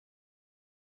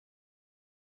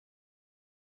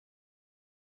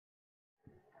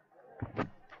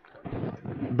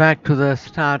Back to the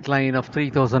start line of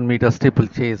 3000 meter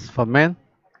steeplechase for men.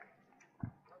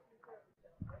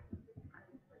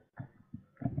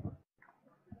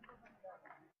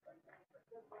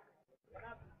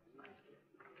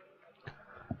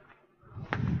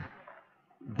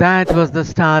 That was the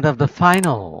start of the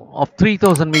final of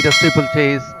 3000 meter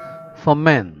steeplechase for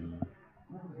men.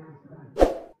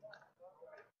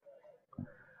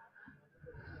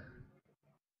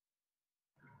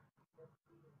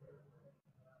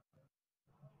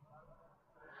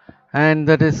 And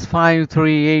that is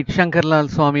 538 Shankar Lal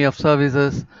Swami of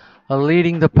Services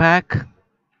leading the pack.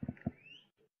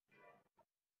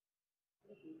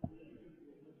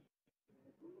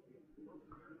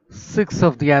 Six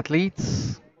of the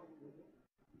athletes.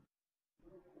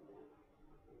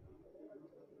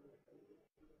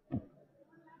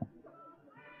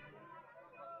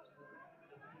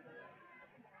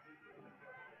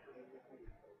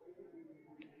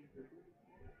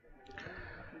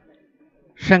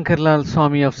 Shankar Lal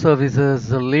Swami of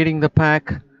Services leading the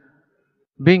pack,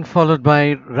 being followed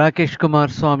by Rakesh Kumar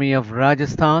Swami of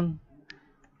Rajasthan,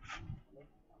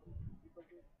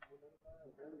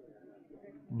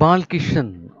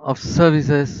 Balkishan of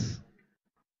Services,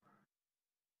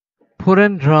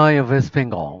 Puran Roy of West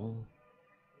Bengal,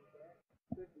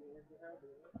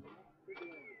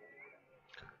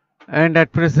 and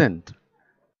at present,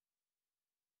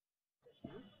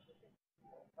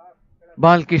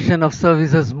 Balkishan of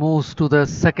Services moves to the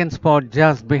second spot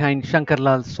just behind Shankar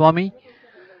Lal Swami.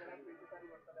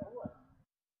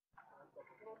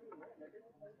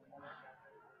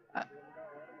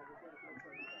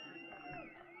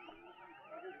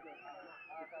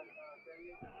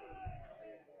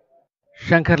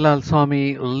 Shankar Lal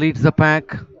Swami leads the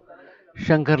pack.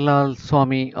 Shankar Lal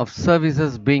Swami of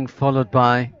Services being followed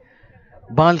by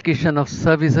Balkishan of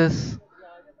Services,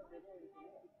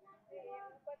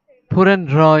 Puran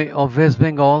Roy of West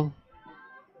Bengal,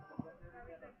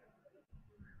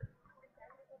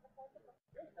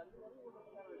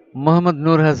 Muhammad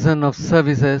Nur Hassan of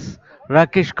Services,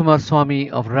 Rakesh Kumar Swami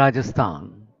of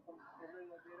Rajasthan.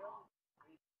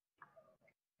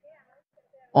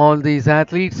 All these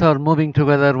athletes are moving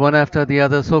together one after the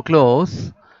other so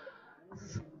close.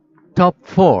 Top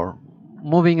four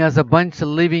moving as a bunch,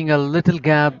 leaving a little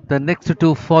gap. The next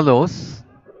two follows.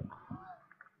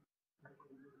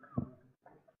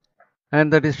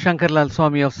 And that is Shankar Lal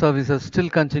Swami of Services still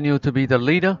continue to be the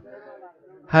leader,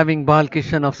 having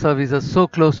Balkishan of Services so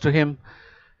close to him.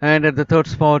 And at the third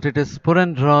spot, it is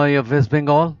Puran Roy of West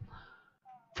Bengal.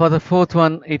 For the fourth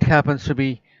one, it happens to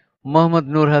be Muhammad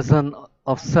Nur Hassan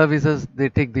of Services. They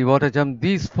take the water jump.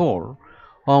 These four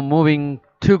are moving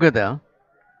together.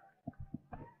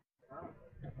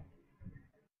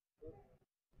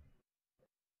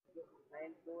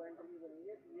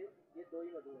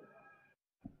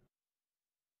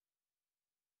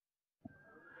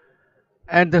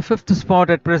 At the fifth spot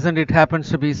at present, it happens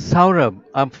to be Saurabh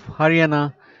of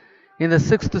Haryana. In the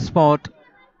sixth spot,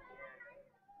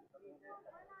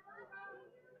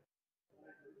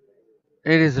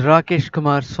 it is Rakesh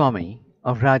Kumar Swami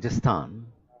of Rajasthan.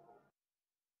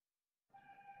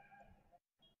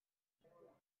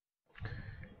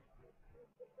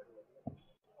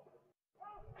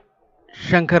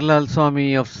 Shankar Lal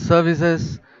Swami of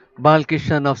Services,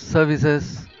 Balkishan of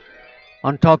Services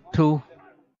on top two.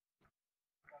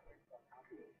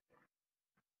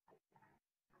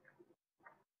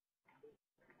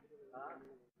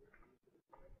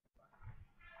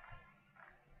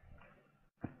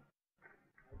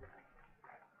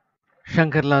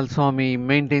 Shankar Lal Swami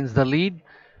maintains the lead,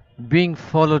 being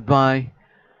followed by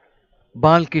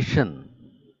Balkishan,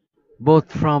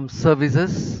 both from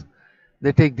Services.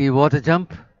 They take the water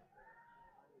jump.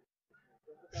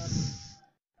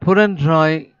 Puran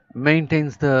Roy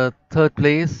maintains the third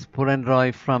place. Puran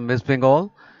Roy from West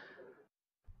Bengal.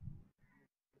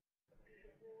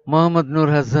 Muhammad Nur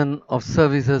Hassan of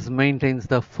Services maintains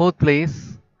the fourth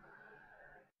place.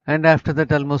 And after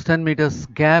that, almost 10 meters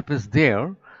gap is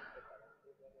there.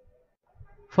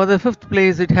 For the fifth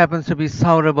place, it happens to be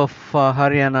Saurabh of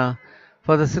Haryana.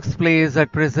 For the sixth place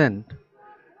at present,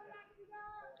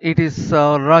 it is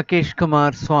Rakesh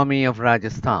Kumar Swami of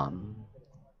Rajasthan.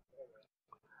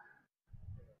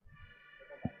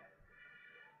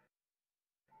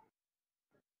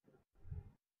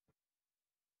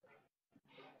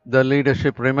 The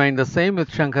leadership remained the same with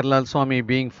Shankar Lal Swami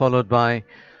being followed by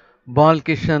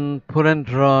Balkishan, Puran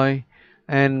Roy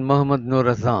and Muhammad Nur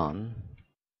Azan.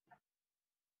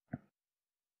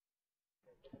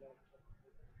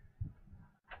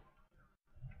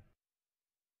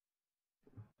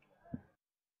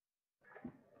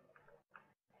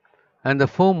 and the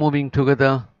four moving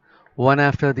together one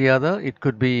after the other. It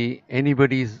could be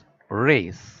anybody's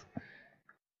race.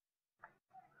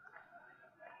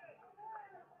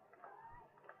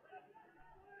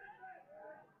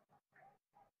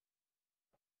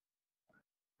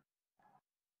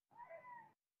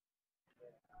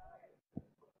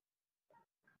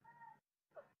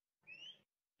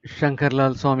 Shankar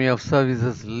Lal Swami of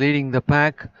Services leading the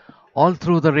pack all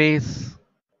through the race.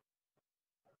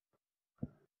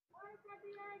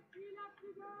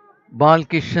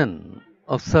 Balkishan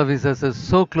of Services is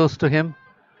so close to him.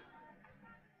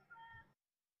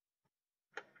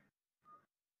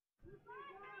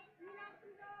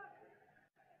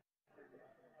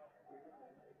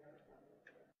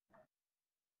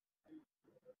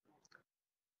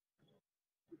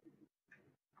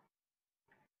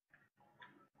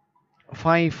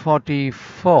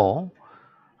 .544.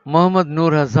 Mohammad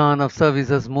Noor Hassan of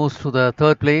Services moves to the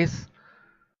third place,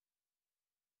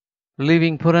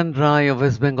 leaving Puran Rai of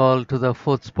West Bengal to the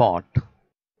fourth spot.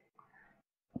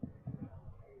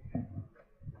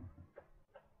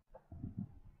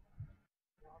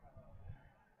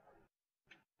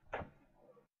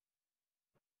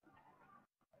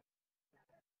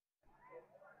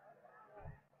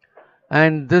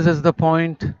 And this is the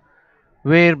point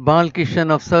where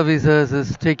Balkishan of Services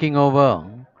is taking over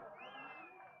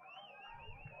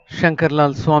Shankar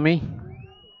Lal Swami.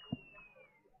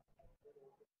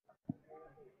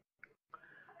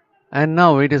 And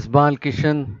now it is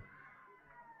Balkishan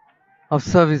of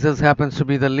Services happens to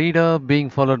be the leader, being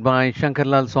followed by Shankar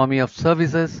Lal Swami of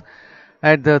Services.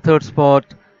 At the third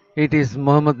spot, it is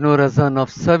Mohammad Noor Hassan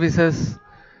of Services.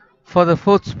 For the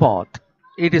fourth spot,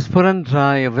 it is Puran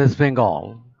Rai of West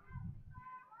Bengal.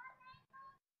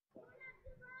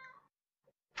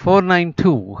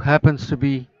 492 happens to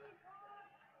be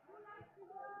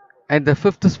at the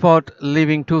fifth spot,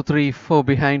 leaving 234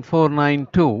 behind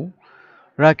 492.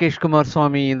 Rakesh Kumar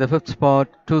Swami in the fifth spot,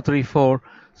 234.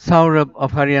 Saurabh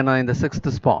of Haryana in the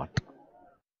sixth spot.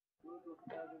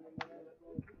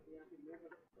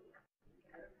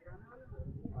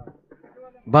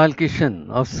 Balkishan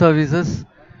of Services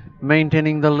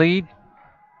maintaining the lead,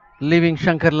 leaving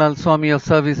Shankar Lal Swami of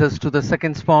Services to the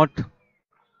second spot.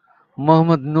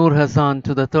 Mohammad Noor Hassan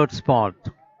to the third spot.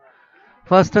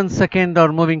 First and second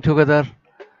are moving together,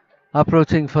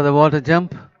 approaching for the water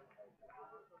jump.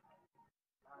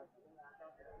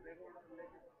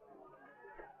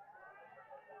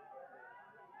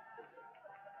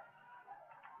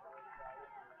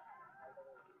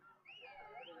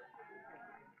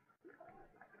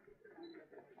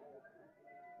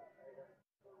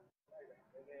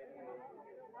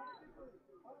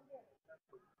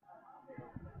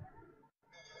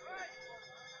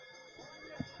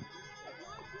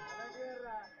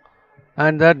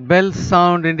 And that bell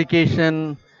sound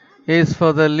indication is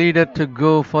for the leader to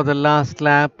go for the last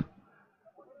lap.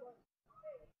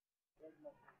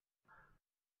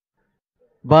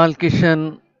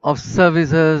 Balkishan of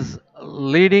Services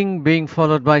leading, being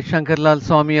followed by Shankar Lal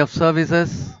Swami of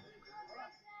Services.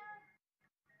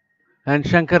 And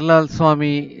Shankar Lal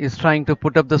Swami is trying to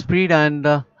put up the speed,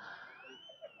 and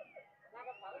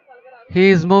he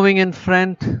is moving in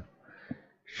front.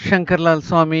 Shankar Lal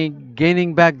Swami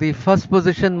gaining back the first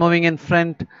position, moving in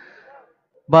front.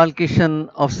 Balkishan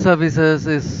of Services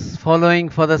is following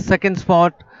for the second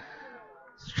spot.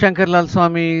 Shankar Lal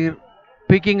Swami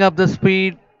picking up the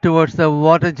speed towards the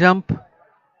water jump.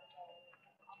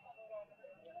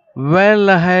 Well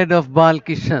ahead of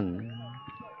Balkishan.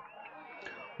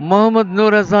 Mohammad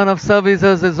Noor Hassan of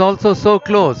Services is also so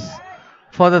close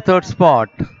for the third spot.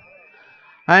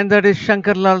 And that is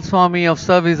Shankar Lal Swami of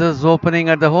Services opening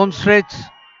at the home stretch.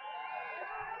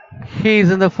 He is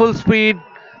in the full speed.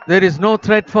 There is no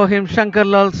threat for him. Shankar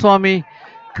Lal Swami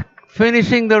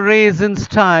finishing the race in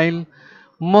style.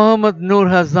 Mohammad Noor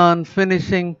Hassan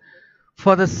finishing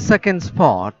for the second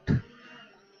spot.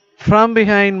 From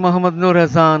behind, Mohammad Noor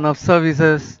Hassan of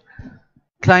Services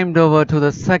climbed over to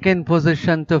the second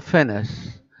position to finish.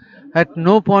 At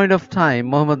no point of time,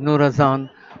 Mohammad Noor Hassan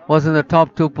was in the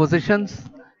top two positions.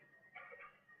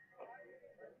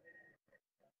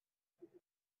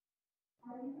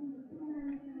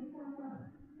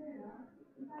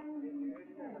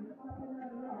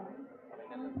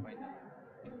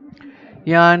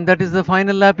 Yeah, and that is the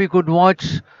final lap you could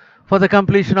watch for the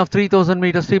completion of 3000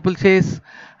 meter steeplechase.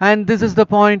 And this is the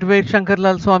point where Shankar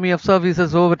Lal Swami of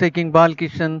Services overtaking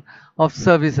Balkishan of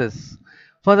Services.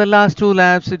 For the last two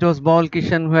laps, it was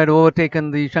Balkishan who had overtaken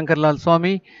the Shankar Lal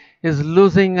Swami, is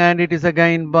losing, and it is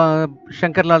again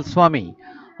Shankar Lal Swami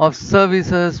of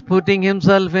Services putting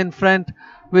himself in front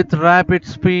with rapid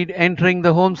speed entering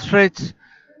the home stretch.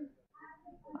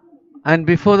 And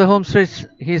before the home stretch,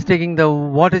 he is taking the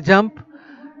water jump.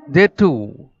 There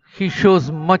too, he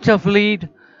shows much of lead.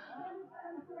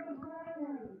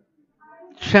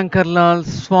 Shankar Lal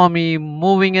Swami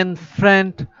moving in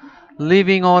front,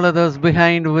 leaving all others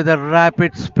behind with a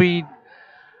rapid speed.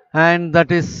 And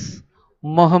that is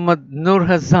Mohammad Nur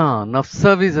Hassan of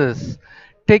Services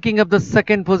taking up the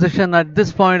second position at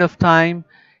this point of time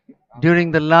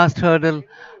during the last hurdle,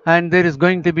 and there is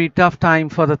going to be tough time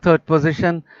for the third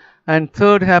position, and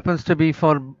third happens to be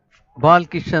for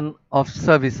Balkishan of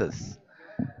Services.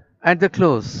 At the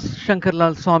close, Shankar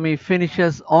Lal Swami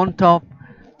finishes on top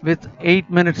with 8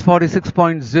 minutes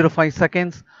 46.05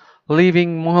 seconds,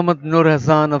 leaving Muhammad Nur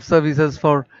Hassan of Services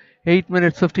for 8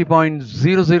 minutes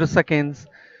 50.00 seconds,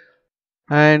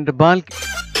 and